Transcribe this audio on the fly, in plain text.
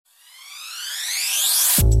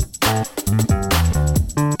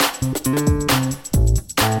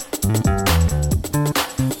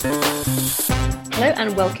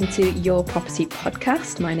welcome to Your Property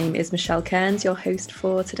Podcast. My name is Michelle Cairns, your host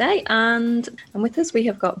for today, and with us we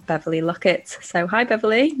have got Beverley Lockett. So hi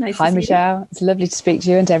Beverley, nice to see Michelle. you. It's lovely to speak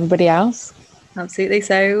to you and to everybody else. Absolutely.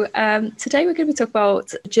 So today we're going to be talking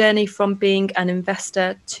about the journey from being an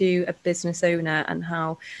investor to a business owner and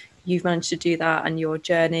how you've managed to do that and your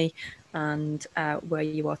journey and where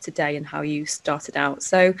you are today and how you started out.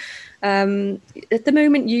 So at the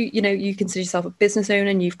moment you consider yourself a business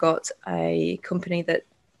owner and you've got a company that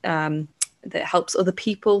that helps other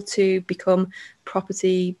people to become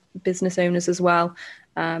property business owners as well,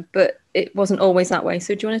 but it wasn't always that way.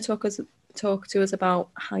 So do you want to talk to us about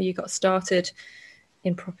how you got started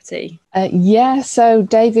in property? So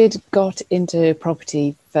David got into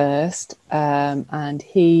property first, and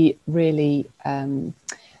he really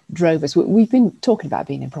drove us. We've been talking about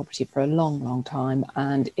being in property for a long time,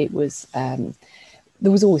 and it was there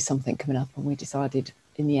was always something coming up, and we decided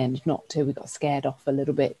in the end not to. We got scared off a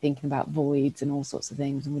little bit thinking about voids and all sorts of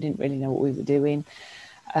things, and we didn't really know what we were doing.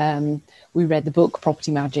 We read the book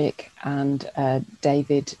Property Magic, and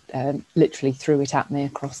David literally threw it at me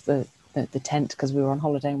across the tent because we were on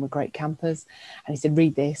holiday and we're great campers, and he said,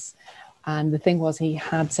 read this. And the thing was, he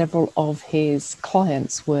had several of his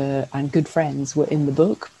clients and good friends were in the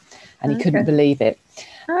book, and he couldn't believe it.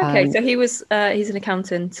 So he was he's an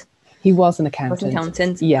accountant. He was an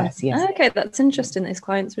accountant. Yes. Okay, that's interesting. His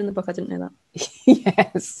clients were in the book. I didn't know that.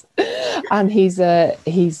 Yes. And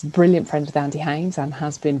he's brilliant friends with Andy Haynes and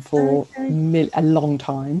has been for a long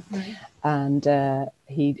time. Right. And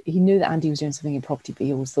he knew that Andy was doing something in property, but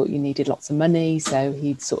he always thought you needed lots of money, so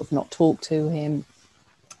he'd sort of not talk to him.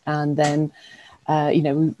 And then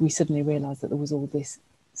we suddenly realized that there was all this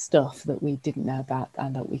stuff that we didn't know about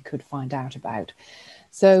and that we could find out about.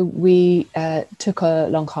 So we took a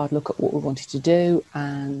long, hard look at what we wanted to do,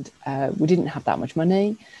 and we didn't have that much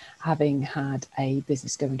money, having had a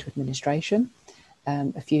business go into administration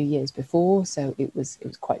a few years before. So it was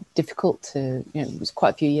quite difficult to, it was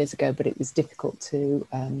quite a few years ago, but it was difficult to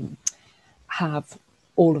have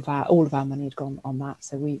all of our money had gone on that.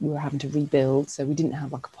 So we were having to rebuild. So we didn't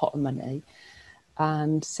have like a pot of money.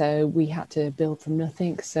 And so we had to build from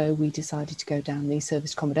nothing. So we decided to go down the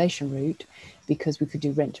service accommodation route because we could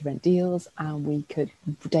do rent-to-rent deals, and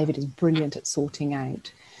David is brilliant at sorting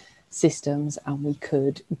out systems, and we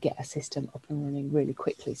could get a system up and running really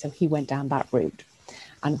quickly. So he went down that route.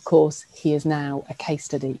 And of course, he is now a case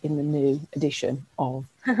study in the new edition of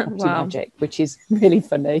Property Magic, which is really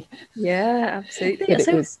funny. Yeah, absolutely.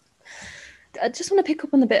 So I just want to pick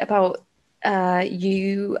up on the bit about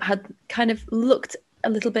you had kind of looked a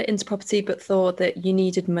little bit into property but thought that you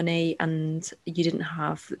needed money and you didn't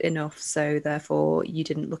have enough, so therefore you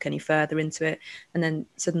didn't look any further into it, and then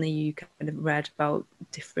suddenly you kind of read about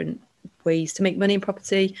different ways to make money in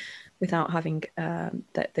property without having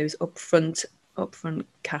those upfront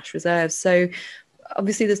cash reserves. So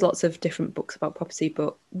obviously there's lots of different books about property,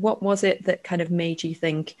 but what was it that kind of made you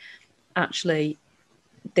think actually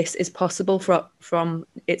this is possible, from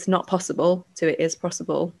it's not possible to it is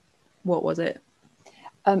possible? What was it?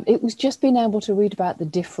 It was just being able to read about the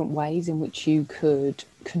different ways in which you could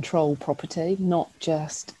control property, not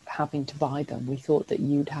just having to buy them. We thought that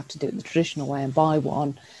you'd have to do it the traditional way and buy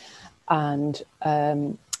one and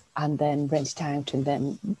then rent it out and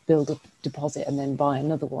then build a deposit and then buy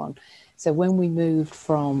another one. So when we moved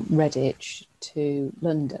from Redditch to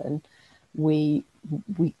London, we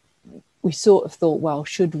sort of thought, well,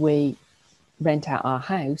 should we rent out our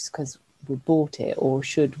house because we bought it, or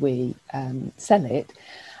should we sell it?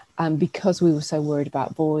 And because we were so worried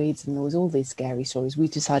about voids and there was all these scary stories, we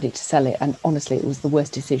decided to sell it. And honestly, it was the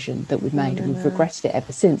worst decision that we've made, and we've regretted it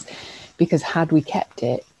ever since, because had we kept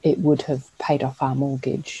it, it would have paid off our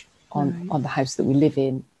mortgage on the house that we live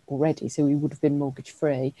in already. So we would have been mortgage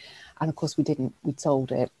free. And of course we didn't, we'd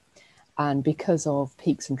sold it. And because of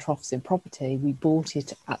peaks and troughs in property, we bought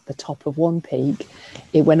it at the top of one peak.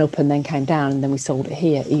 It went up and then came down, and then we sold it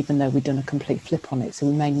here, even though we'd done a complete flip on it. So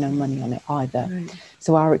we made no money on it either. Right.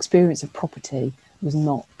 So our experience of property was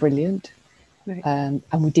not brilliant. Right. And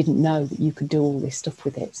we didn't know that you could do all this stuff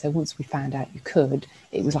with it. So once we found out you could,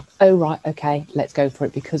 it was like, oh, right, okay, let's go for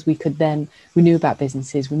it. Because we knew about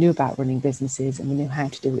businesses, we knew about running businesses, and we knew how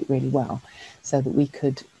to do it really well, so that we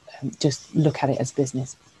could just look at it as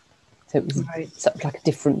business. So it was sort of like a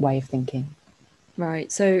different way of thinking.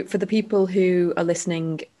 Right. So for the people who are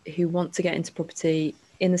listening, who want to get into property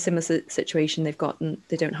in a similar situation, they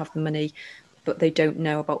don't have the money, but they don't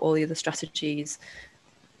know about all the other strategies,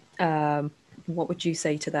 what would you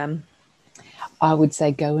say to them? I would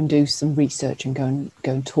say go and do some research and go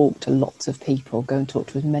and talk to lots of people. Go and talk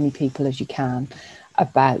to as many people as you can.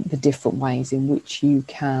 about the different ways in which you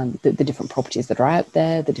can, the different properties that are out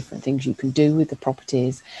there, the different things you can do with the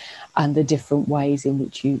properties, and the different ways in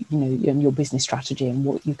which you know, your business strategy, and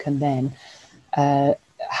what you can then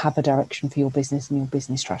have a direction for your business and your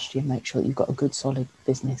business strategy, and make sure that you've got a good solid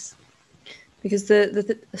business. Because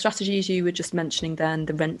the strategies you were just mentioning then,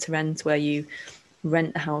 the rent to rent, where you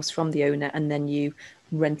rent the house from the owner and then you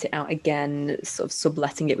rent it out again, sort of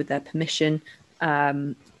subletting it with their permission,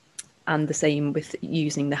 and the same with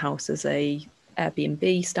using the house as a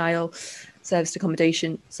Airbnb style serviced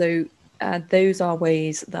accommodation. So those are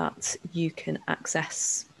ways that you can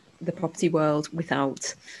access the property world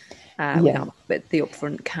without the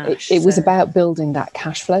upfront cash. It was about building that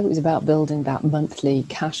cash flow. It was about building that monthly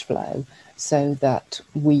cash flow, so that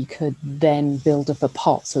we could then build up a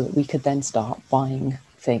pot, so that we could then start buying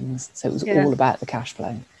things. So it was all about the cash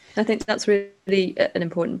flow. I think that's really an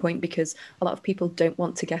important point, because a lot of people don't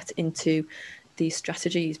want to get into these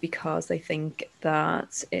strategies because they think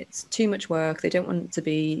that it's too much work. They don't want to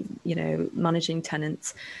be, you know, managing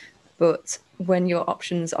tenants. But when your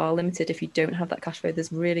options are limited, if you don't have that cash flow,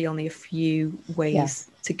 there's really only a few ways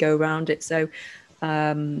to go around it. So,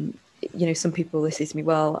 you know, some people, they say to me,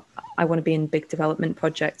 well, I want to be in big development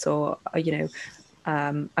projects, or, you know,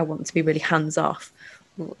 I want to be really hands off.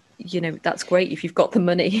 Well, you know, that's great if you've got the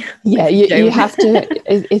money. Yeah, you have to,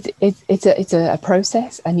 it's a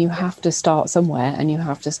process, and you have to start somewhere, and you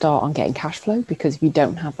have to start on getting cash flow, because if you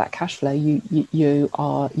don't have that cash flow, you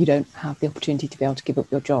don't have the opportunity to be able to give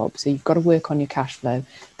up your job. So you've got to work on your cash flow.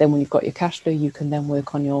 Then when you've got your cash flow, you can then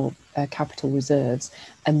work on your capital reserves,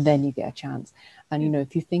 and then you get a chance. And, you know,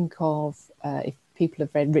 if you think of, if people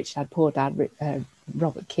have read Rich Dad, Poor Dad,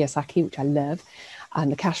 Robert Kiyosaki, which I love,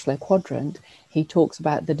 and the cash flow quadrant, he talks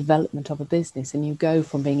about the development of a business, and you go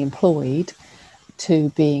from being employed to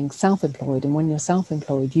being self-employed. And when you're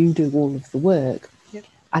self-employed, you do all of the work,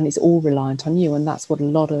 and it's all reliant on you. And that's what a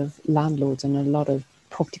lot of landlords and a lot of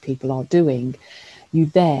property people are doing. You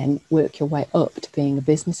then work your way up to being a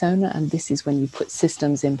business owner, and this is when you put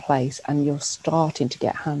systems in place, and you're starting to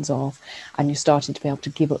get hands off, and you're starting to be able to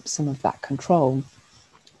give up some of that control.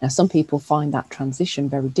 Now, some people find that transition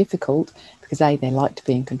very difficult, because A, they like to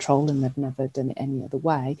be in control and they've never done it any other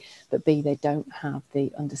way, but B, they don't have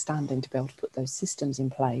the understanding to be able to put those systems in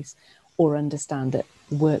place, or understand that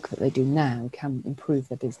the work that they do now can improve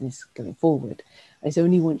their business going forward. It's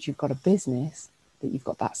only once you've got a business that you've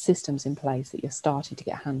got that systems in place that you're starting to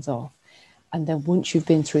get hands off. And then once you've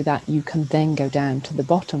been through that, you can then go down to the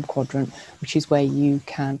bottom quadrant, which is where you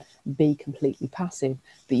can be completely passive,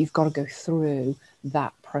 but you've got to go through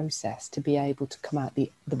that process to be able to come out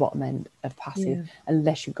the bottom end of passive.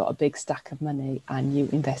 Unless you've got a big stack of money and you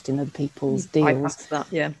invest in other people's deals,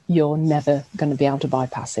 you're never going to be able to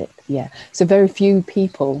bypass it. So very few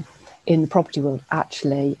people in the property world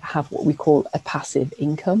actually have what we call a passive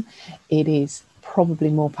income. It is probably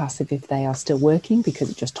more passive if they are still working,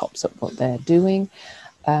 because it just tops up what they're doing,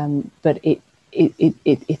 but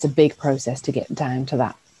it's a big process to get down to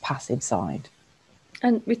that passive side.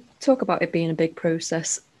 And we talk about it being a big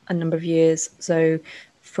process a number of years. So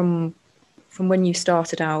from when you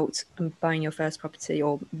started out and buying your first property,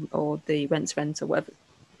 or the rent to rent, or whatever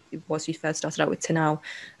it was you first started out with, to now,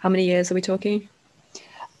 how many years are we talking?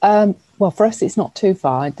 Well, for us, it's not too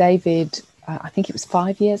far. David, I think it was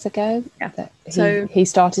 5 years ago that he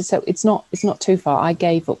started. So it's not too far. I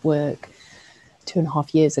gave up work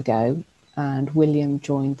 2.5 years ago, and William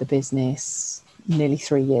joined the business nearly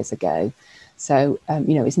 3 years ago. So,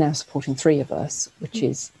 you know, it's now supporting 3 of us, which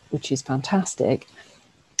is fantastic.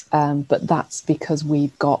 But that's because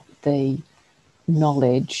we've got the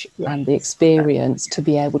knowledge and the experience to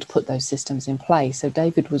be able to put those systems in place. So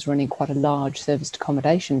David was running quite a large serviced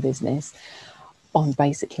accommodation business on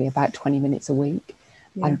basically about 20 minutes a week.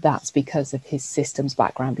 And that's because of his systems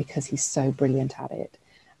background, because he's so brilliant at it.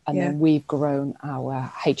 And then we've grown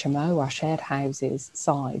our HMO, our shared houses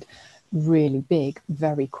side, really big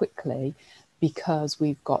very quickly, because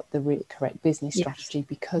we've got the really correct business strategy,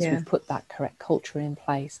 because we've put that correct culture in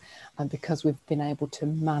place, and because we've been able to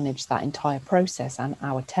manage that entire process, and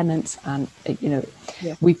our tenants, and, you know,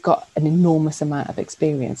 we've got an enormous amount of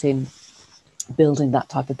experience in building that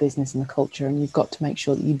type of business and the culture, and you've got to make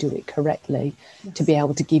sure that you do it correctly to be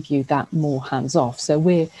able to give you that more hands off. So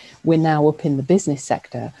we're now up in the business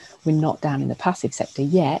sector. We're not down in the passive sector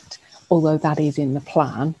yet, although that is in the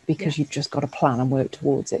plan, because you've just got to plan and work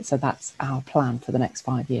towards it. So that's our plan for the next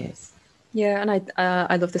 5 years. Yeah, and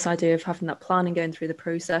I love this idea of having that plan and going through the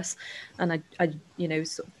process. And I you know,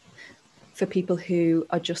 for people who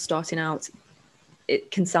are just starting out,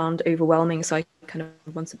 it can sound overwhelming. So I kind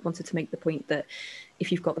of wanted to make the point that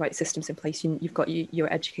if you've got the right systems in place,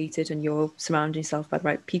 you're educated and you're surrounding yourself by the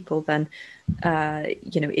right people, then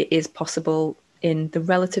it is possible in the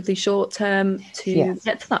relatively short term to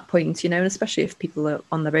get to that point, and especially if people are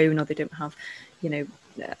on their own or they don't have,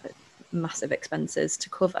 massive expenses to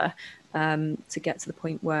cover, to get to the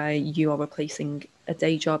point where you are replacing a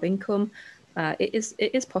day job income. It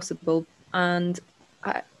is possible. And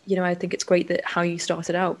I think it's great that how you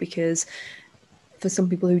started out, because for some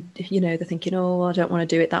people who, they're thinking, oh, I don't want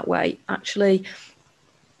to do it that way. Actually,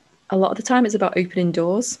 a lot of the time it's about opening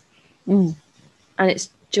doors. And it's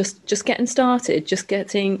just getting started, just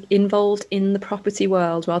getting involved in the property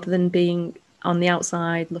world rather than being on the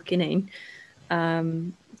outside looking in.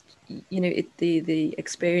 The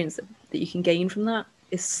experience that you can gain from that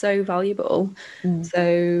is so valuable.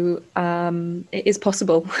 So it is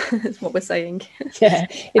possible, is what we're saying. Yeah,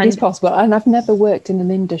 it is possible. And I've never worked in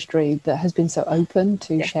an industry that has been so open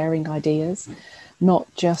to sharing ideas, not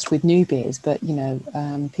just with newbies, but,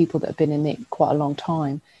 people that have been in it quite a long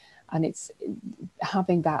time. And it's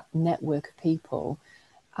having that network of people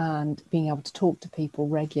and being able to talk to people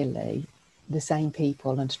regularly, the same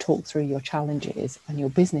people, and to talk through your challenges and your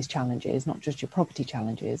business challenges, not just your property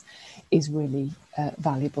challenges, is really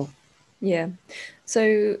valuable. Yeah.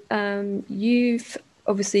 So you've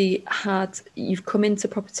obviously you've come into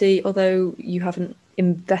property, although you haven't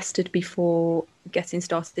invested before getting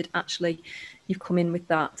started. Actually, you've come in with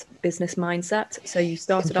that business mindset. So you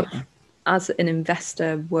started off as an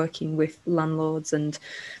investor working with landlords and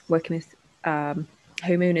working with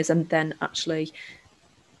homeowners, and then actually,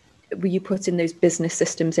 were you putting those business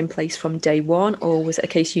systems in place from day one, or was it a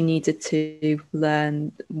case you needed to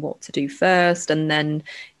learn what to do first and then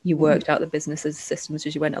you worked out the business systems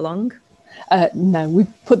as you went along? No, we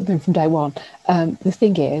put them in from day one. The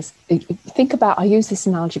thing is, think about, I use this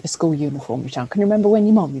analogy for school uniform, Michelle. Can you remember when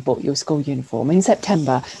your mum bought you a school uniform? In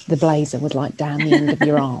September, the blazer was like down the end of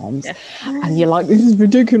your arms. And you're like, this is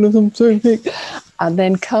ridiculous, I'm so big. And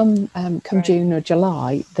then come June or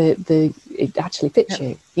July, it actually fits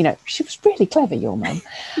you. She was really clever, your mum.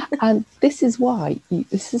 And this is why,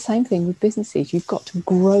 it's the same thing with businesses. You've got to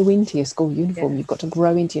grow into your school uniform. You've got to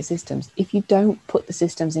grow into your systems. If you don't put the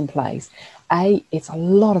systems in place, A, it's a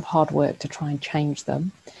lot of hard work to try and change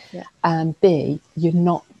them. And B, you're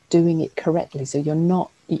not doing it correctly. So you're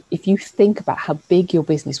not, if you think about how big your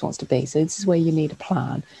business wants to be, so this is where you need a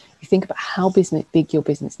plan. You think about how big your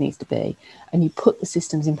business needs to be, and you put the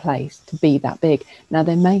systems in place to be that big. Now,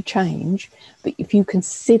 they may change, but if you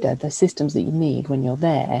consider the systems that you need when you're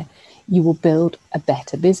there, you will build a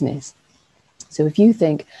better business. So if you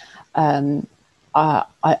think, I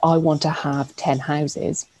want to have 10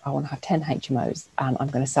 houses, I want to have 10 HMOs, and I'm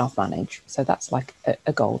going to self-manage. So that's like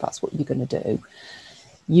a goal. That's what you're going to do.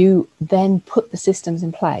 You then put the systems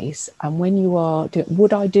in place, and when you are doing,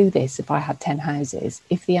 would I do this if I had 10 houses?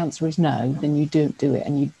 If the answer is no, then you don't do it,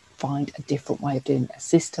 and you find a different way of doing it, a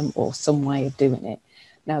system or some way of doing it.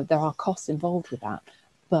 Now, there are costs involved with that,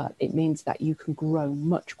 but it means that you can grow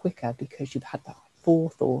much quicker because you've had that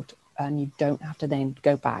forethought, and you don't have to then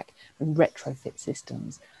go back and retrofit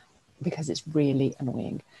systems, because it's really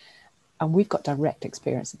annoying. And we've got direct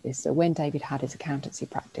experience of this. So when David had his accountancy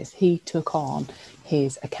practice, he took on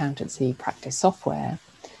his accountancy practice software,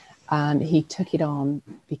 and he took it on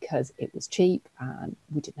because it was cheap and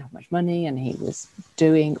we didn't have much money, and he was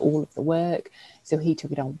doing all of the work. So he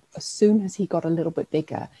took it on. As soon as he got a little bit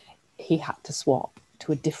bigger, he had to swap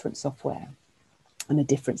to a different software and a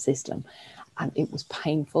different system. And it was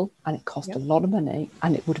painful, and it cost a lot of money,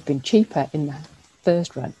 and it would have been cheaper in the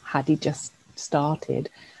first run had he just started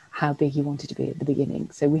how big he wanted to be at the beginning.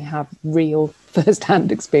 So we have real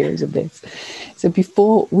first-hand experience of this. So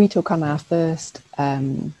before we took on our first,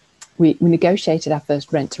 we negotiated our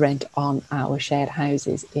first rent-to-rent on our shared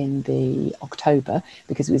houses in the October,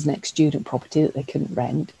 because it was an ex-student property that they couldn't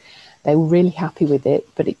rent. They were really happy with it,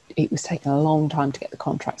 but it was taking a long time to get the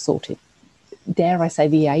contract sorted. Dare I say,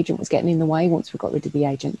 the agent was getting in the way. Once we got rid of the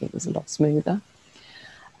agent, it was a lot smoother.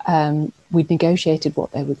 We'd negotiated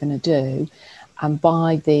what they were going to do, and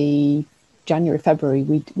by the January, February,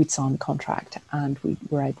 we'd signed the contract, and we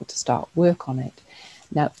were able to start work on it.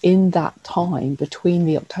 Now, in that time, between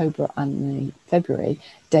the October and the February,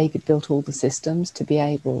 David built all the systems to be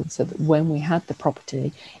able, so that when we had the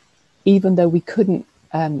property, even though we couldn't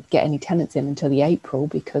get any tenants in until the April,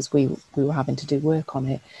 because we were having to do work on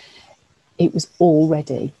it, it was all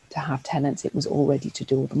ready to have tenants. It was all ready to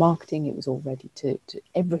do all the marketing. It was all ready to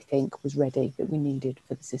everything was ready that we needed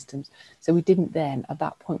for the systems. So we didn't then, at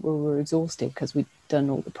that point where we were exhausted because we'd done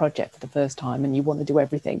all the project for the first time, and you want to do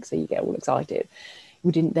everything, so you get all excited.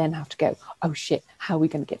 We didn't then have to go, oh shit, how are we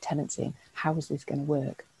going to get tenants in? How is this going to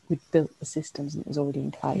work? We'd built the systems and it was already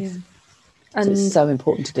in place. And so it's so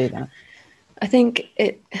important to do that. I think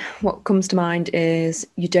what comes to mind is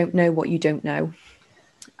you don't know what you don't know.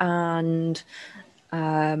 And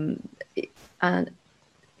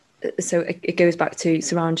so it goes back to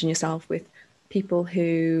surrounding yourself with people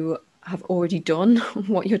who have already done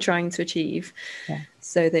what you're trying to achieve,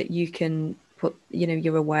 so that you can put,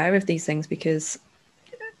 you're aware of these things, because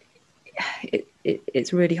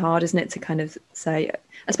it's really hard, isn't it, to kind of say,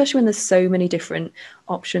 especially when there's so many different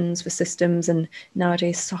options for systems and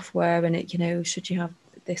nowadays software, and should you have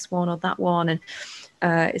this one or that one, and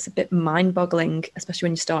it's a bit mind-boggling, especially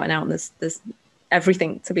when you're starting out and there's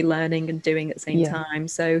everything to be learning and doing at the same time.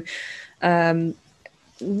 So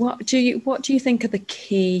what do you think are the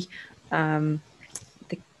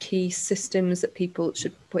key systems that people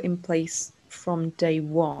should put in place from day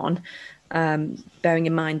one, bearing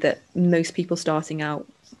in mind that most people starting out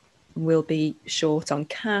will be short on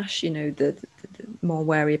cash, the more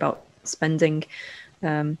wary about spending?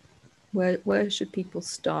 Where should people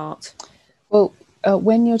start? Well,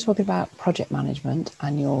 when you're talking about project management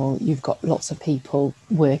and you've got lots of people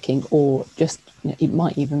working, or just it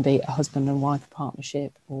might even be a husband and wife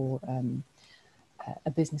partnership, or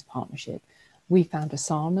a business partnership, we found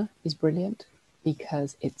Asana is brilliant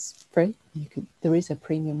because it's free. There is a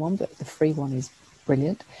premium one, but the free one is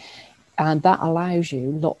brilliant, and that allows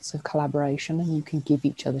you lots of collaboration, and you can give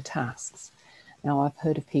each other tasks. Now, I've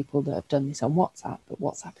heard of people that have done this on WhatsApp, but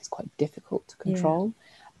WhatsApp is quite difficult to control.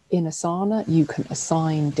 In Asana, you can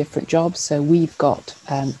assign different jobs. So we've got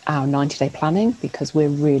our 90-day planning, because we're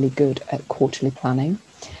really good at quarterly planning,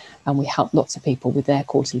 and we help lots of people with their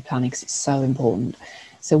quarterly planning because it's so important.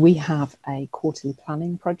 So we have a quarterly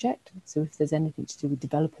planning project. So if there's anything to do with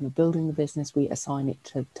developing or building the business, we assign it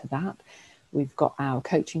to that. We've got our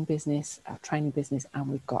coaching business, our training business, and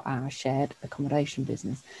we've got our shared accommodation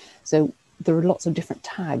business. So there are lots of different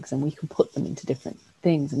tags, and we can put them into different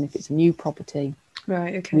things. And if it's a new property,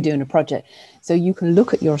 right, okay, we're doing a project, so you can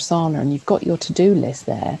look at your Asana and you've got your to-do list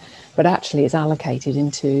there, but actually it's allocated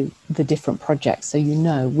into the different projects, so you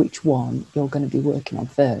know which one you're going to be working on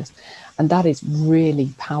first. And that is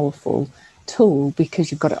really powerful tool,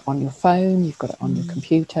 because you've got it on your phone, you've got it on your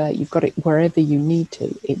computer, you've got it wherever you need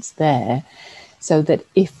to, it's there. So that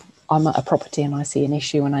if I'm at a property and I see an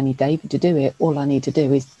issue and I need David to do it, all I need to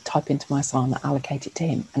do is type into my Asana, allocate it to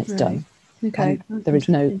him, and it's done. Okay. And there is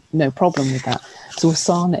no problem with that. So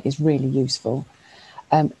Asana is really useful.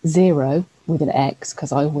 Xero with an X,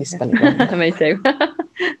 because I always spell it wrong. Me too.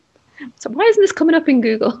 So why isn't this coming up in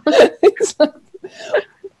Google? It's like,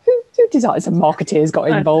 who designers and marketeers got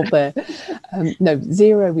involved there? No,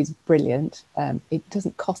 Xero is brilliant. It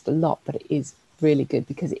doesn't cost a lot, but it is really good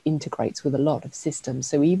because it integrates with a lot of systems.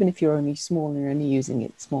 So even if you're only small and you're only using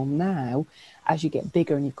it small now, as you get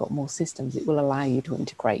bigger and you've got more systems, it will allow you to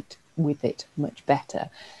integrate with it much better.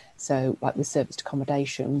 So like with serviced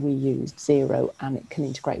accommodation, we used Xero, and it can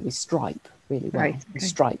integrate with Stripe really well. Right, okay.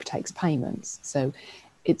 Stripe takes payments, so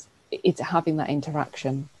it's having that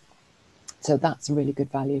interaction. So that's a really good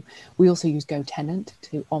value. We also use GoTenant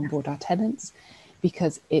to onboard our tenants,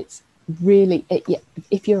 because it's really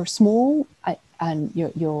if you're small and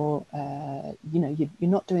you're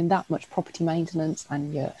not doing that much property maintenance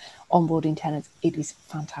and you're onboarding tenants, it is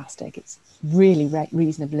fantastic. It's really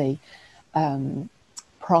reasonably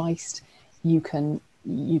priced. You can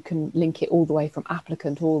link it all the way from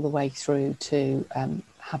applicant all the way through to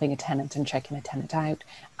having a tenant and checking a tenant out,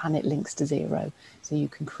 and it links to Xero. So you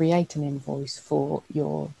can create an invoice for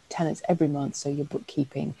your tenants every month, so your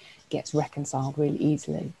bookkeeping gets reconciled really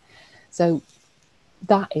easily. So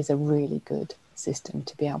that is a really good system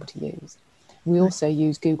to be able to use. We also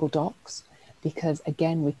use Google Docs, because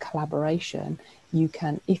again, with collaboration, you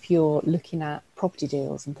can, if you're looking at property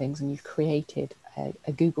deals and things and you've created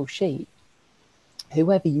a Google sheet,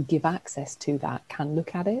 whoever you give access to that can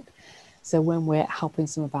look at it. So when we're helping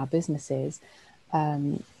some of our businesses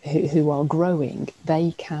who are growing,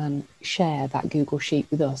 they can share that Google sheet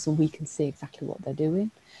with us and we can see exactly what they're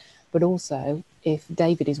doing. But also, if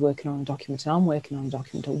David is working on a document and I'm working on a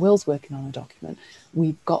document, or Will's working on a document,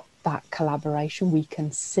 we've got that collaboration. We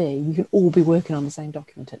can all be working on the same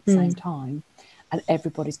document at the same time, and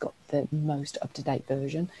everybody's got the most up-to-date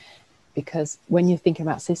version. because when you're thinking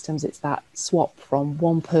about systems, it's that swap from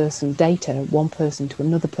one person to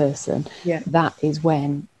another person. Yeah. That is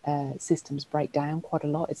when systems break down quite a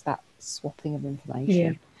lot. It's that swapping of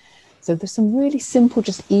information. So there's some really simple,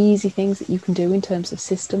 just easy things that you can do in terms of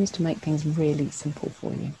systems to make things really simple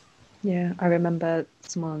for you. Yeah, I remember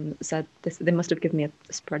someone said this, they must have given me a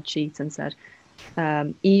spreadsheet and said,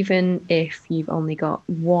 even if you've only got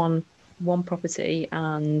one property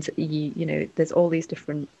and you know there's all these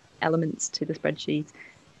different elements to the spreadsheet,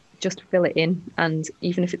 just fill it in. And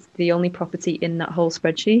even if it's the only property in that whole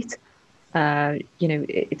spreadsheet, you know,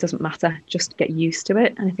 it doesn't matter. Just get used to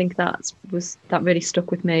it. And I think that really stuck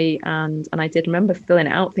with me. And I did remember filling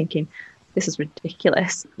it out, thinking, this is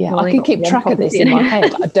ridiculous. Yeah, I can keep track of this in my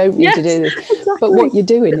head. I don't need to do this. Exactly. But what you're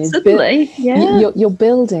doing is you're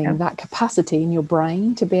building that capacity in your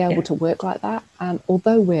brain to be able to work like that. And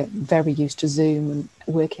although we're very used to Zoom and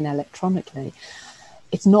working electronically,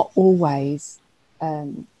 it's not always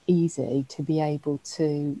easy to be able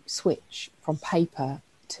to switch from paper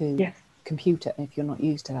to computer if you're not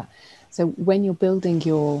used to that. So when you're building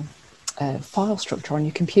your file structure on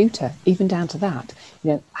your computer, even down to that,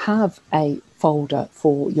 you know, have a folder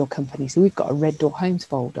for your company. So we've got a Red Door Homes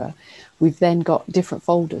folder. We've then got different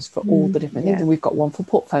folders for all the different things. And we've got one for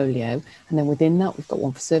portfolio. And then within that, we've got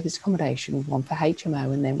one for service accommodation, one for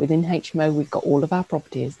HMO. And then within HMO, we've got all of our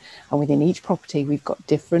properties. And within each property, we've got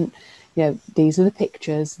different, you know, these are the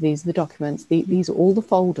pictures, these are the documents, these are all the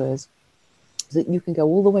folders that you can go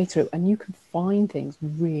all the way through and you can find things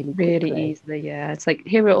really easily. Yeah, it's like,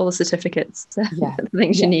 here are all the certificates, the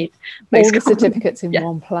things you need. All the certificates in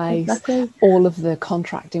one place, all of the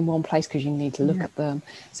contract in one place because you need to look at them.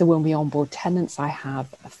 So when we onboard tenants, I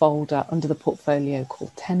have a folder under the portfolio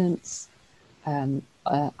called tenants, and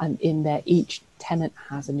in there each tenant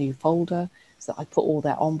has a new folder. So I put all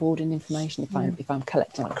their onboarding information. If I'm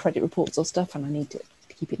collecting like credit reports or stuff and I need to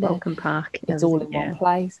keep it there, welcome pack, it's all in one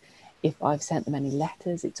place. If I've sent them any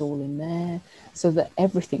letters, it's all in there, so that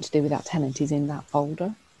everything to do with that tenant is in that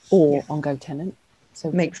folder or on GoTenant. So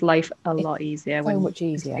it makes life a lot easier. Much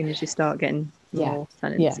easier as soon as you start getting more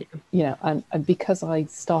tenants. You know, and because I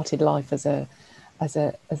started life as a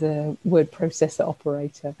word processor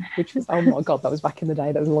operator, which was, oh my god, that was back in the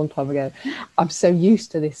day. That was a long time ago. I'm so used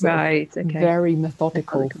to this very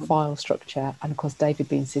methodical file structure, and of course, David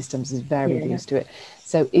being systems is very used to it.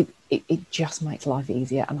 So it just makes life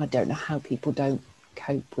easier, and I don't know how people don't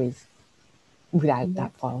cope without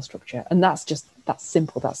that file structure. And that's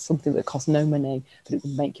simple. That's something that costs no money, but it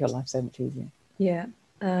will make your life so much easier. Yeah.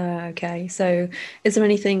 Okay. So, is there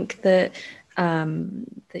anything that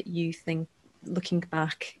that you think, looking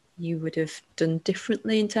back, you would have done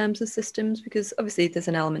differently in terms of systems? Because obviously there's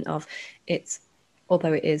an element of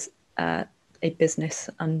although it is a business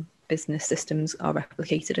and business systems are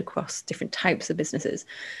replicated across different types of businesses.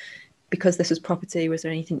 Because this was property, was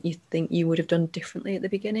there anything you think you would have done differently at the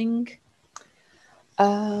beginning?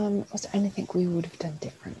 Was there anything we would have done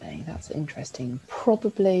differently? That's interesting.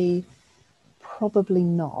 Probably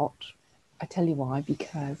not. I tell you why,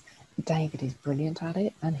 because David is brilliant at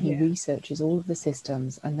it, and he researches all of the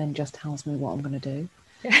systems and then just tells me what I'm going to do.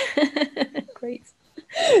 Great.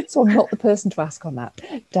 So I'm not the person to ask on that.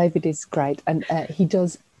 David is great, and he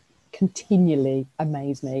does continually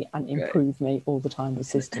amaze me and improve me all the time with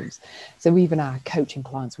systems. So even our coaching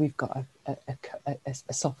clients, we've got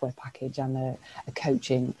a software package and a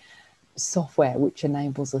coaching software which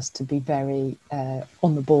enables us to be very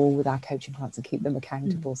on the ball with our coaching clients and keep them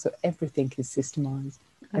accountable. So everything is systemized.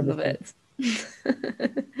 I love it.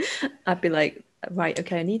 I'd be like, right,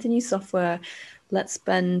 okay, I need a new software. Let's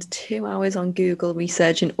spend 2 hours on Google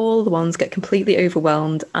researching all the ones, get completely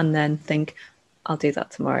overwhelmed, and then think, I'll do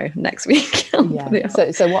that tomorrow, next week. So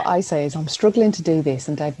what I say is, I'm struggling to do this,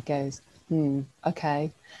 and David goes,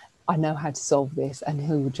 okay, I know how to solve this, and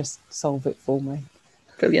he will just solve it for me.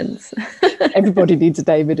 Brilliant. Everybody needs a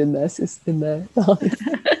David in their life.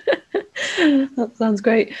 That sounds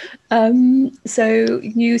great. So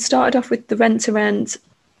you started off with the rent to rent,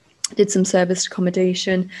 did some serviced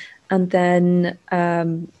accommodation, and then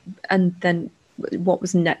what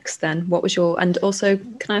was next then? What was and also,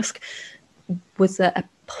 can I ask, was there a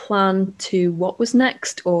plan to what was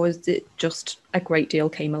next, or is it just a great deal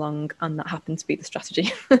came along and that happened to be the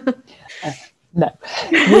strategy? No.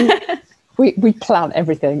 We plan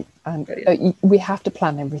everything, and we have to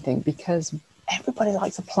plan everything because everybody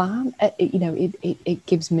likes a plan. It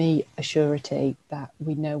gives me a surety that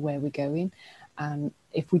we know where we're going, and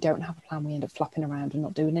if we don't have a plan, we end up flapping around and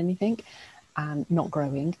not doing anything and not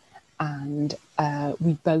growing, and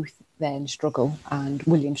we both then struggle, and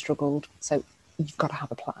William struggled. So you've got to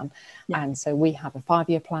have a plan. Yeah. And so we have a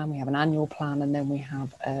 5-year plan, we have an annual plan, and then we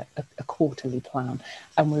have a quarterly plan.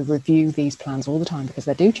 And we review these plans all the time because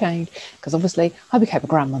they do change. Because obviously I became a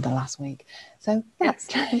grandmother last week. So yes,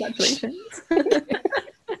 congratulations.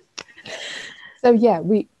 So yeah,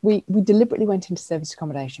 we deliberately went into service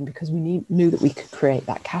accommodation because we knew that we could create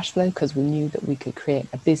that cash flow, because we knew that we could create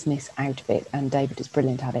a business out of it, and David is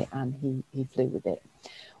brilliant at it, and he flew with it.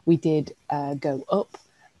 We did go up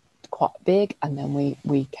quite big, and then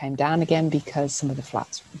we came down again because some of the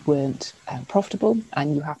flats weren't profitable,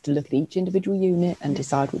 and you have to look at each individual unit and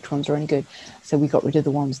decide which ones are any good. So we got rid of the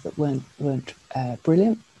ones that weren't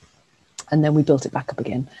brilliant, and then we built it back up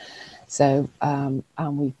again. So, and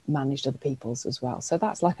we managed other people's as well. So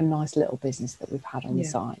that's like a nice little business that we've had on the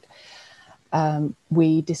side.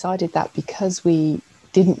 We decided that because we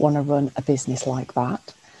didn't want to run a business like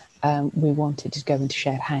that, we wanted to go into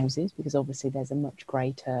shared houses, because obviously there's a much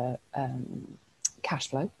greater cash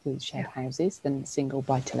flow with shared houses than single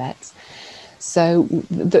buy-to-lets. So,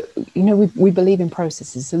 we believe in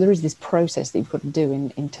processes. So there is this process that you've got to do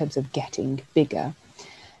in terms of getting bigger.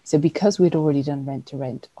 So because we'd already done rent to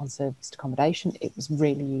rent on serviced accommodation, it was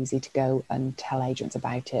really easy to go and tell agents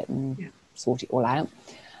about it and sort it all out.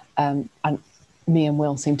 And me and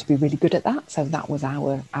Will seemed to be really good at that. So that was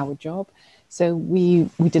our job. So we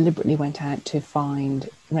deliberately went out to find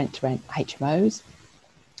rent to rent HMOs.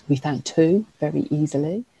 We found 2 very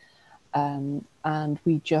easily. And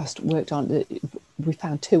we just worked on it. We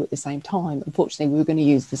found 2 at the same time. Unfortunately, we were going to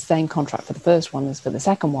use the same contract for the first one as for the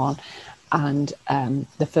second one. And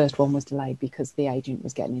the first one was delayed because the agent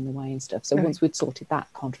was getting in the way and stuff. So once we'd sorted that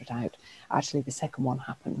contract out, actually the second one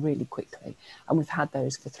happened really quickly. And we've had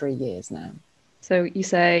those for 3 years now. So you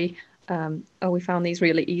say, we found these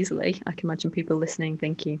really easily. I can imagine people listening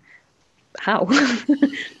thinking, how?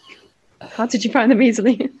 How did you find them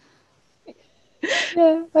easily?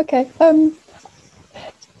 Yeah, okay.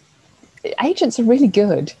 Agents are really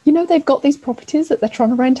good. They've got these properties that they're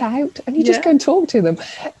trying to rent out, and you just go and talk to them.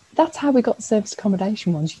 That's how we got the serviced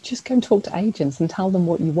accommodation ones. You just go and talk to agents and tell them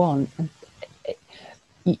what you want. And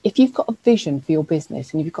if you've got a vision for your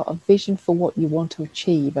business and you've got a vision for what you want to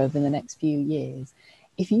achieve over the next few years,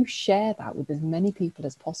 if you share that with as many people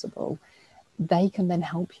as possible, they can then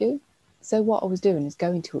help you. So what I was doing is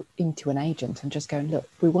going into an agent and just going, look,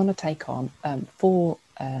 we want to take on 4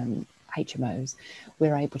 HMOs.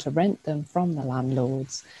 We're able to rent them from the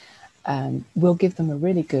landlords. We'll give them a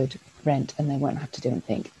really good rent and they won't have to do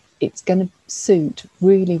anything. It's going to suit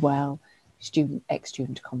really well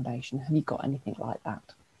ex-student accommodation. Have you got anything like that?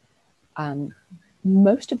 And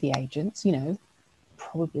most of the agents,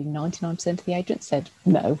 probably 99% of the agents said,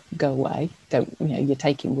 no, go away. Don't, you're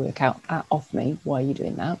taking work out off me. Why are you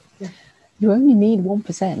doing that? Yeah. You only need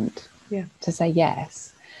 1% to say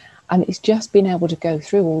yes. And it's just being able to go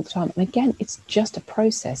through all the time. And again, it's just a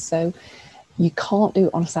process. So you can't do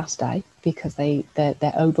it on a Saturday because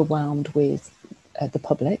they're overwhelmed with the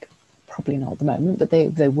public. Probably not at the moment, but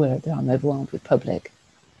they were. I'm overwhelmed with public.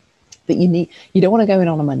 But you don't want to go in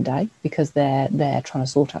on a Monday because they're trying to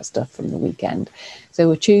sort out stuff from the weekend.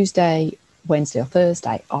 So a Tuesday, Wednesday or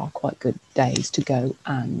Thursday are quite good days to go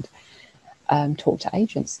and talk to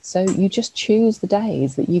agents. So you just choose the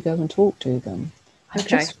days that you go and talk to them.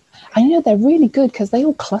 Okay. They're really good because they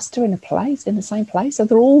all cluster in the same place. So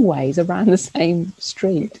they're always around the same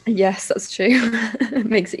street. Yes, that's true. It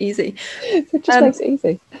makes it easy. It just makes it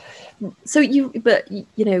easy. So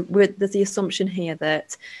there's the assumption here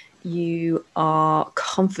that you are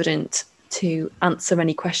confident to answer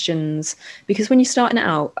any questions, because when you're starting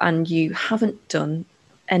out and you haven't done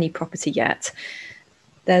any property yet,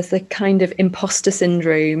 there's the kind of imposter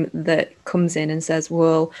syndrome that comes in and says,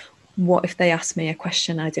 well, what if they ask me a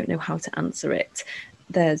question, I don't know how to answer it?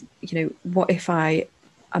 There's, what if I'm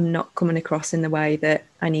not coming across in the way that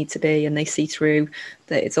I need to be and they see through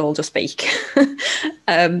that it's all just fake?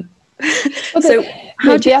 So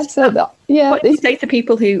how do you answer that? Yeah, what do you say to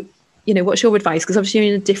people who, what's your advice? Because obviously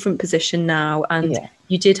you're in a different position now, and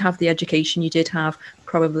you did have the education, you did have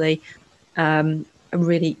probably a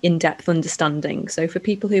really in-depth understanding. So for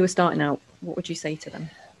people who are starting out, what would you say to them?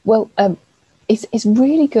 Well, it's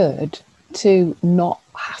really good to not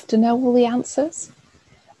have to know all the answers,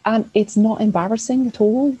 and it's not embarrassing at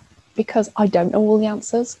all, because I don't know all the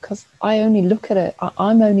answers, because I only look at it.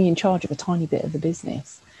 I'm only in charge of a tiny bit of the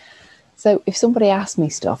business. So if somebody asks me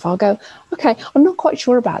stuff, I'll go, okay, I'm not quite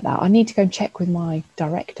sure about that. I need to go and check with my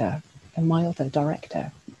director and my other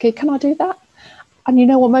director. Okay, can I do that? And you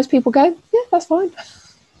know what most people go? Yeah, that's fine.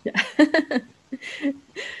 Yeah.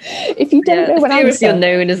 If you don't know an answer, fear of the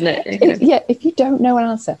unknown, isn't it? If you don't know an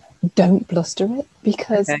answer, don't bluster it,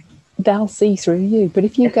 because they'll see through you. But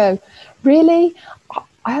if you go, really,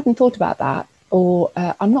 I hadn't thought about that, or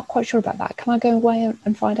I'm not quite sure about that, can I go away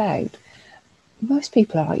and find out? Most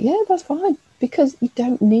people are like, yeah, that's fine, because you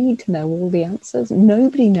don't need to know all the answers.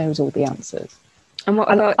 Nobody knows all the answers. And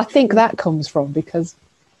what about? I think that comes from because,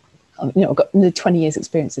 I've got the 20 years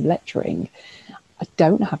experience of lecturing. I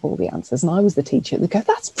don't have all the answers, and I was the teacher that go,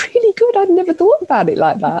 that's really good, I'd never thought about it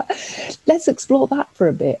like that. Let's explore that for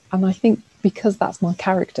a bit. And I think because that's my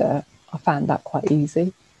character, I found that quite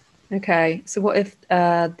easy. Okay, so what if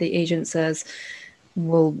the agent says,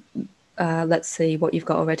 well, let's see what you've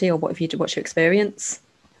got already, or what's your experience?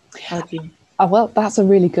 How do you... Well, that's a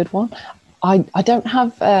really good one. I don't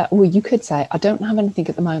have, well, you could say I don't have anything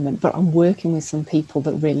at the moment, but I'm working with some people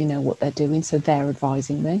that really know what they're doing, so they're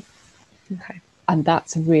advising me. Okay. And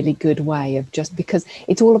that's a really good way of, just because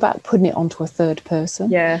it's all about putting it onto a third person.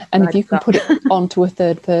 Yeah. And if you can put it onto a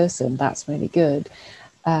third person, that's really good.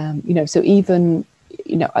 So even,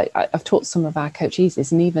 I've taught some of our coachees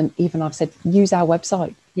this, and even I've said, use our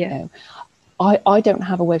website. Yeah. I don't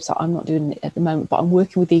have a website. I'm not doing it at the moment, but I'm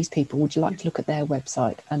working with these people. Would you like to look at their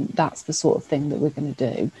website? And that's the sort of thing that we're going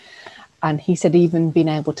to do. And he said, even being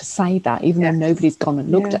able to say that, even though nobody's gone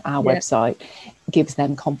and looked at our website, gives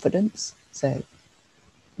them confidence. So.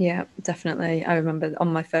 Yeah, definitely. I remember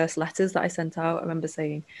on my first letters that I sent out, I remember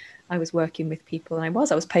saying I was working with people, and I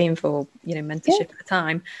was paying for, mentorship at the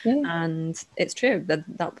time. Yeah. And it's true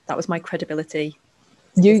that was my credibility.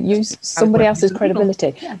 You use somebody else's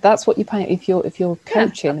credibility. Yeah. That's what you're paying. If you're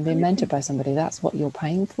coaching and being mentored by somebody, that's what you're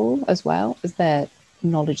paying for, as well as their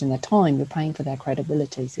knowledge and their time. You're paying for their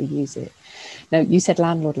credibility, so use it. Now, you said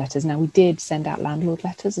landlord letters. Now, we did send out landlord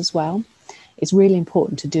letters as well. It's really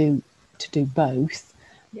important to do both.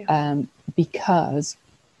 Yeah. Because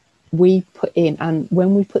we put in, and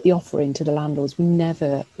when we put the offer into the landlords,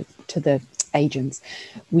 to the agents,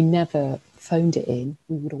 we never phoned it in.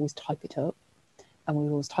 We would always type it up, and we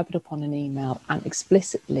would always type it up on an email and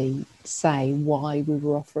explicitly say why we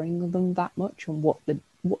were offering them that much and what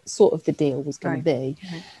sort of the deal was going to be.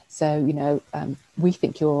 Right. So, we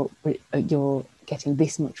think you're getting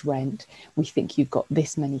this much rent. We think you've got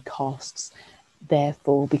this many costs.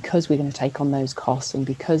 Therefore, because we're going to take on those costs, and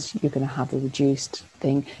because you're going to have a reduced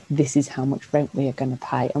thing, this is how much rent we are going to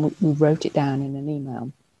pay. And we wrote it down in an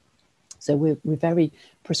email. So we're very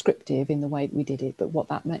prescriptive in the way that we did it. But what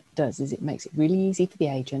that does is it makes it really easy for the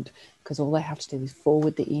agent, because all they have to do is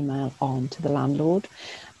forward the email on to the landlord,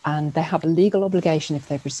 and they have a legal obligation, if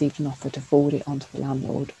they've received an offer, to forward it on to the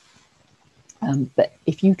landlord. But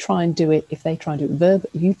if you try and do it, if they try and do it verbally,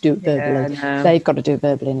 you do it verbally, they've got to do it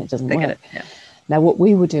verbally, and it doesn't work. Now, what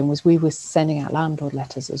we were doing was we were sending out landlord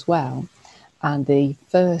letters as well. And the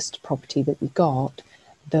first property that we got,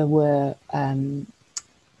 there were 4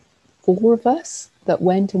 of us that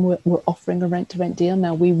went and were offering a rent-to-rent deal.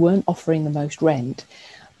 Now, we weren't offering the most rent,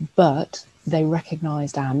 but they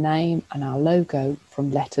recognised our name and our logo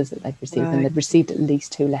from letters that they'd received, and they'd received at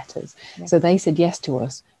least 2 letters. Yeah. So they said yes to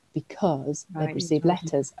us because they'd received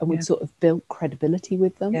letters, and we'd sort of built credibility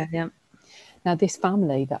with them. Yeah, yeah. Now, this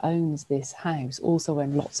family that owns this house also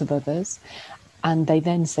own lots of others. And they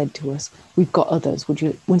then said to us, we've got others.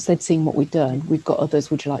 Once they'd seen what we'd done, we've got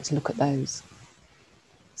others. Would you like to look at those?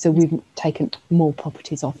 So we've taken more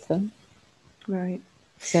properties off them. Right.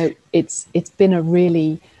 So it's been a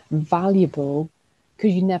really valuable,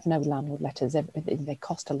 because you never know with landlord letters, they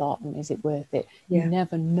cost a lot, and is it worth it? Yeah. You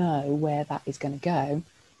never know where that is going to go.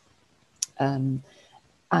 And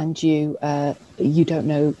you don't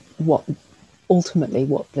know ultimately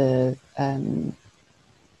what the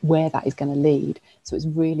where that is going to lead. So it's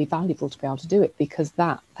really valuable to be able to do it, because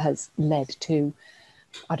that has led to,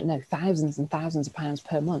 I don't know, thousands and thousands of pounds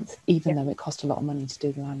per month, even though it cost a lot of money to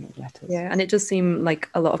do the landlord letters. Yeah, and it does seem like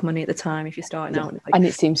a lot of money at the time if you're starting out. Like, and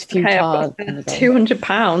it seems futile. Okay,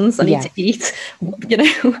 £200, I need to eat,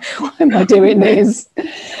 Why am I doing this?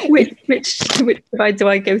 which do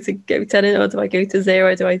I go to GoTenant, or do I go to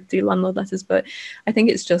Zero? Do I do landlord letters? But I think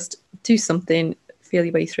it's just do something, feel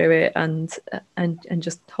your way through it, and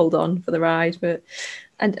just hold on for the ride.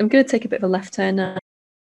 And I'm going to take a bit of a left turn now.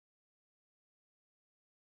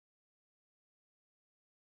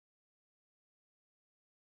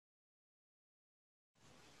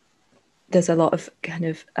 There's a lot of kind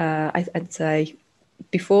of, I'd say,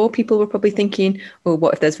 before people were probably thinking, well,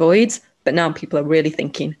 what if there's voids? But now people are really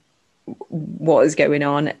thinking, what is going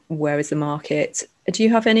on? Where is the market? Do you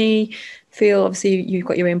have any feel? Obviously, you've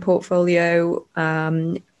got your own portfolio.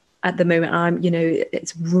 At the moment,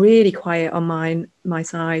 it's really quiet on my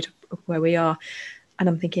side of where we are. And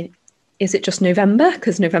I'm thinking, is it just November?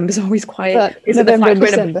 Because November's always quiet. But Is November it and the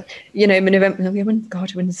December. November? No,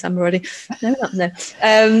 God, we're in December already. No, not no.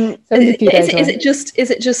 Is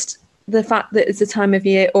it just the fact that it's a time of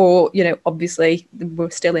year, or obviously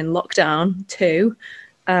we're still in lockdown too?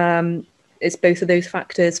 It's both of those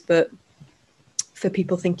factors, but for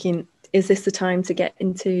people thinking, is this the time to get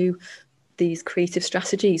into these creative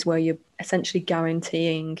strategies where you're essentially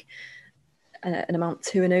guaranteeing an amount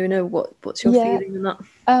to an owner? What's your feeling on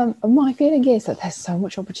that? My feeling is that there's so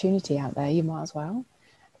much opportunity out there, you might as well.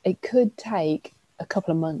 It could take a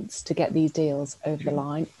couple of months to get these deals over the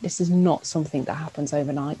line. This is not something that happens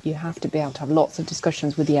overnight. You have to be able to have lots of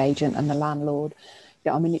discussions with the agent and the landlord.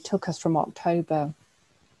 I mean, it took us from October,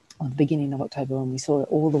 or the beginning of October, when we saw it,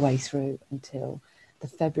 all the way through until the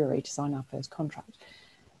February to sign our first contract.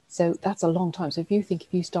 So that's a long time. So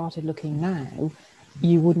if you started looking now,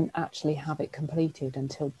 you wouldn't actually have it completed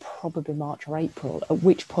until probably March or April, at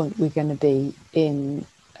which point we're going to be in,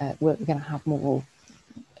 we're going to have more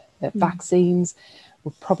vaccines.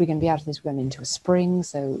 We're probably going to be out of this. We're going into a spring,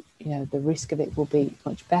 so the risk of it will be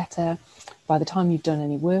much better. By the time you've done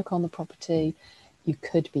any work on the property, you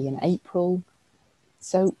could be in April.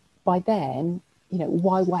 So by then,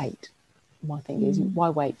 why wait? My thing is, why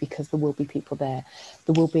wait? Because there will be people there.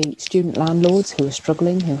 There will be student landlords who are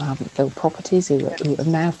struggling, who haven't filled properties, who are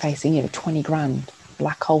now facing 20 grand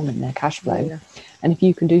black hole in their cash flow. Yeah. And if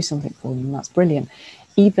you can do something for them, that's brilliant.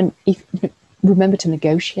 Even if remember to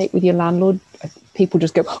negotiate with your landlord. People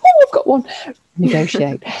just go, oh, I've got one.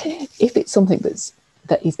 Negotiate. If it's something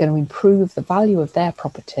that is going to improve the value of their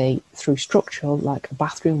property through structural, like a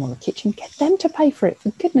bathroom or a kitchen, get them to pay for it.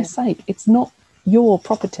 For goodness sake, it's not your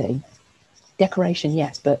property. Decoration,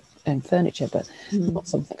 yes, and furniture, but not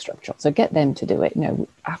something structural. So get them to do it.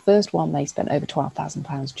 Our first one, they spent over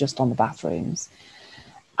 £12,000 just on the bathrooms,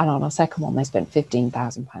 and on our second one, they spent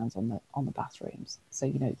 £15,000 on the bathrooms.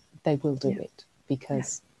 So they will do it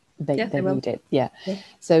because they need it. Yeah.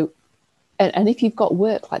 So, and if you've got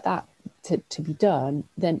work like that to be done,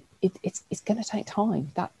 then it's going to take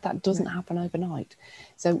time. That doesn't happen overnight.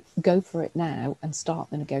 So go for it now and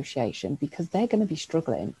start the negotiation, because they're going to be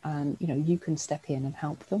struggling, and you can step in and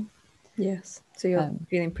help them. Yes. So you're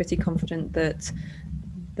feeling pretty confident that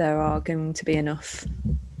there are going to be enough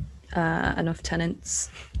tenants.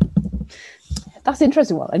 That's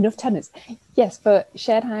interesting. Well, enough tenants. Yes, for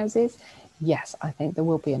shared houses. Yes, I think there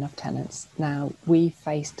will be enough tenants. Now, we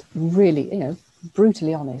faced really,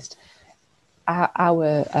 brutally honest, our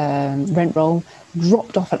rent roll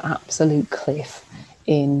dropped off an absolute cliff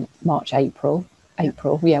in March, April.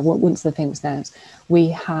 Once the thing was announced, we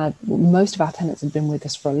had most of our tenants had been with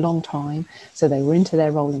us for a long time, so they were into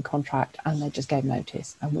their rolling contract and they just gave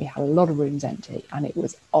notice, and we had a lot of rooms empty, and it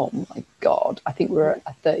was, oh my God, I think we were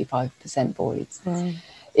at 35% voids. Wow.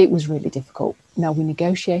 It was really difficult. Now, we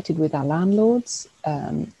negotiated with our landlords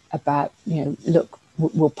about, look,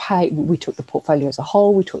 we'll pay. We took the portfolio as a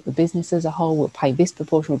whole, we took the business as a whole, we'll pay this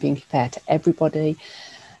proportion, we're being fair to everybody.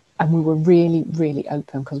 And we were really, really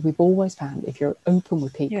open, because we've always found if you're open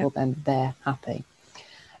with people, then they're happy.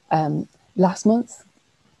 Last month,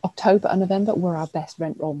 October and November were our best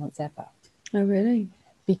rent roll months ever. Oh, really?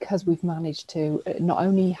 Because we've managed to, not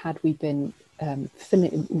only had we been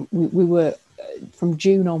filling, we were, from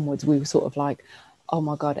June onwards, we were sort of like, oh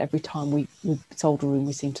my God, every time we sold a room,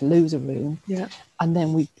 we seemed to lose a room. Yeah. And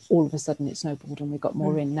then all of a sudden it snowballed and we got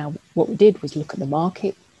more in. Now, what we did was look at the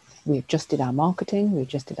market. We adjusted our marketing, we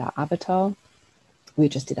adjusted our avatar, we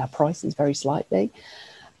adjusted our prices very slightly.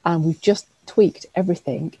 And we've just tweaked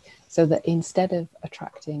everything so that instead of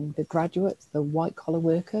attracting the graduates, the white collar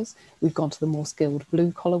workers, we've gone to the more skilled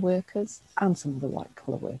blue collar workers and some of the white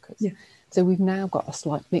collar workers. Yeah. So we've now got a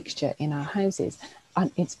slight mixture in our houses,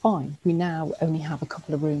 and it's fine. We now only have a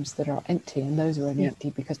couple of rooms that are empty, and those are only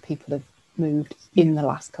empty because people have moved in the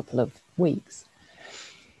last couple of weeks.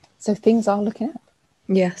 So things are looking up.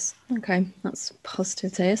 Yes. Okay. That's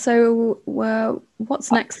positive to hear. So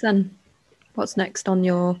what's next then? What's next on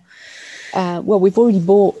your... well, we've already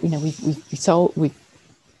bought, we've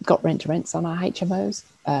got rent to rents on our HMOs.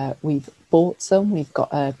 We've bought some. We've got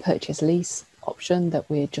a purchase lease option that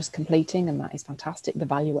we're just completing, and that is fantastic. The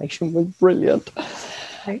valuation was brilliant.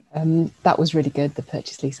 Okay. That was really good, the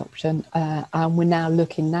purchase lease option. And we're now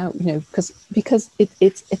looking because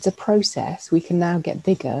it's a process. We can now get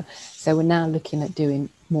bigger. So we're now looking at doing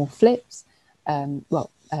more flips,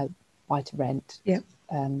 buy to rent. Yeah.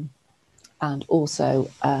 And also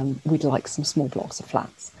we'd like some small blocks of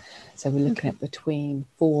flats. So we're looking at between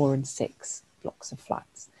 4 and 6 blocks of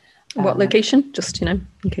flats. What location? Just, in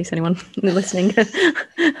case anyone listening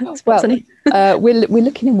well, we're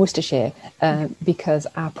looking in Worcestershire because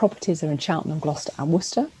our properties are in Cheltenham, Gloucester and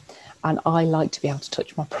Worcester, and I like to be able to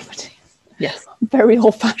touch my property. Yes. Very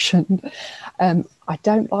old-fashioned. I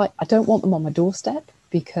don't want them on my doorstep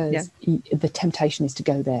because the temptation is to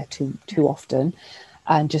go there too often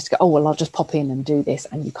and just go, oh well, I'll just pop in and do this,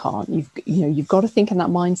 and you can't. You've got to think in that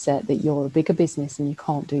mindset that you're a bigger business and you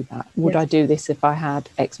can't do that. Would I do this if I had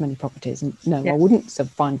X many properties? And no, I wouldn't. So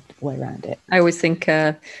find a way around it. I always think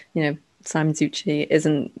Simon Zucci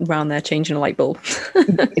isn't around there changing a light bulb.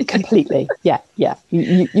 Completely. Yeah.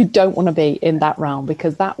 You don't want to be in that realm,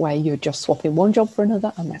 because that way you're just swapping one job for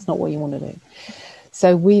another, and that's not what you want to do.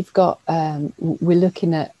 So we've got, we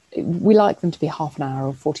like them to be half an hour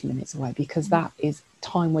or 40 minutes away, because that is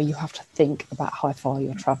time where you have to think about how far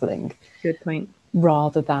you're travelling. Good point.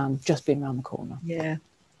 Rather than just being around the corner. Yeah.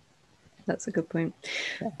 That's a good point.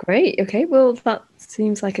 Yeah. Great. Okay. Well, that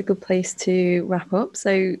seems like a good place to wrap up.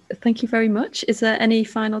 So thank you very much. Is there any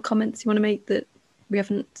final comments you want to make that we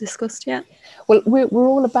haven't discussed yet? Well, we're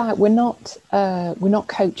all about, we're not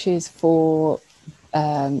coaches for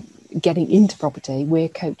getting into property. We're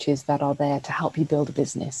coaches that are there to help you build a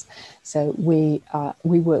business. So we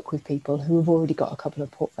work with people who have already got a couple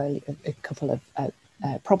of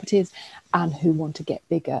properties and who want to get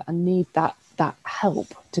bigger and need that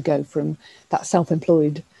help to go from that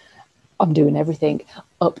self-employed, I'm doing everything,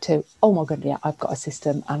 up to, oh my god, yeah, I've got a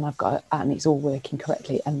system and and it's all working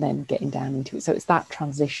correctly, and then getting down into it. So it's that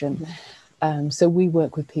transition. So we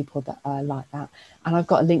work with people that are like that, and I've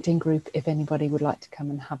got a LinkedIn group if anybody would like to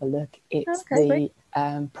come and have a look. It's the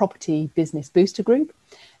Property Business Booster group,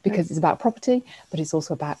 because it's about property, but it's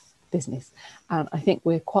also about business. And I think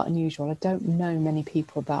we're quite unusual. I don't know many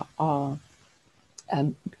people that are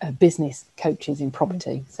business coaches in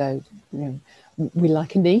property. So we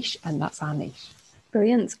like a niche, and that's our niche.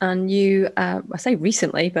 Brilliant. And you, I say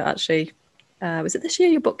recently, but actually, was it this year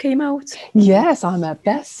your book came out? Yes, I'm a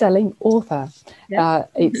best-selling author. Yeah.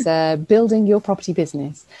 It's Building Your Property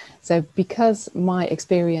Business. So because my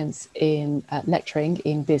experience in lecturing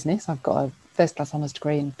in business, I've got a first-class honours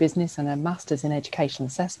degree in business and a master's in educational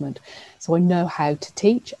assessment. So I know how to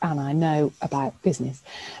teach and I know about business.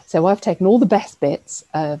 So I've taken all the best bits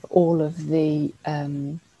of all of the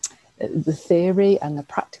theory and the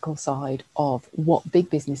practical side of what big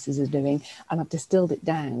businesses are doing, and I've distilled it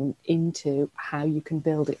down into how you can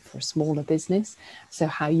build it for a smaller business. So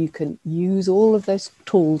how you can use all of those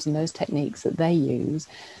tools and those techniques that they use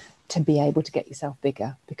to be able to get yourself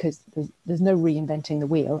bigger, because there's no reinventing the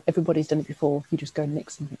wheel. Everybody's done it before. You just go and nick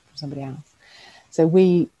something from somebody else. So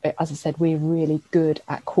we, as I said, we're really good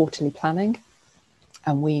at quarterly planning.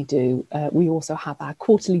 And we also have our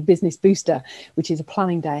quarterly business booster, which is a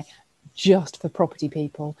planning day just for property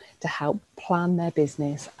people to help plan their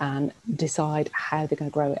business and decide how they're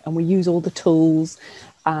going to grow it. And we use all the tools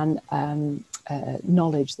and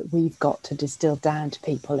knowledge that we've got to distill down to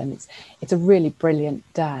people, and it's a really brilliant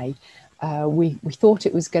day. We thought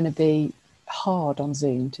it was going to be hard on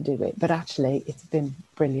Zoom to do it, but actually it's been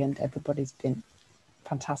brilliant. Everybody's been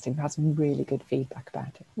fantastic. We've had some really good feedback about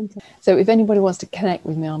it. Okay. So if anybody wants to connect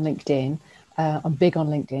with me on LinkedIn, I'm big on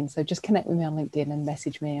LinkedIn, so just connect with me on LinkedIn and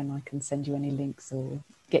message me, and I can send you any links or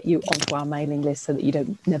get you onto our mailing list so that you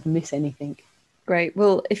don't never miss anything. Great.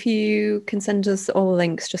 Well, if you can send us all the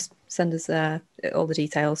links, just send us all the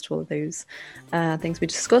details to all of those things we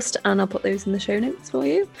discussed, and I'll put those in the show notes for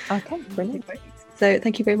you. Okay, brilliant. So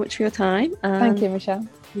thank you very much for your time. Thank you, Michelle.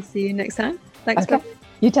 We'll see you next time. Thanks. Okay.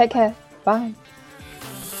 You take care. Bye.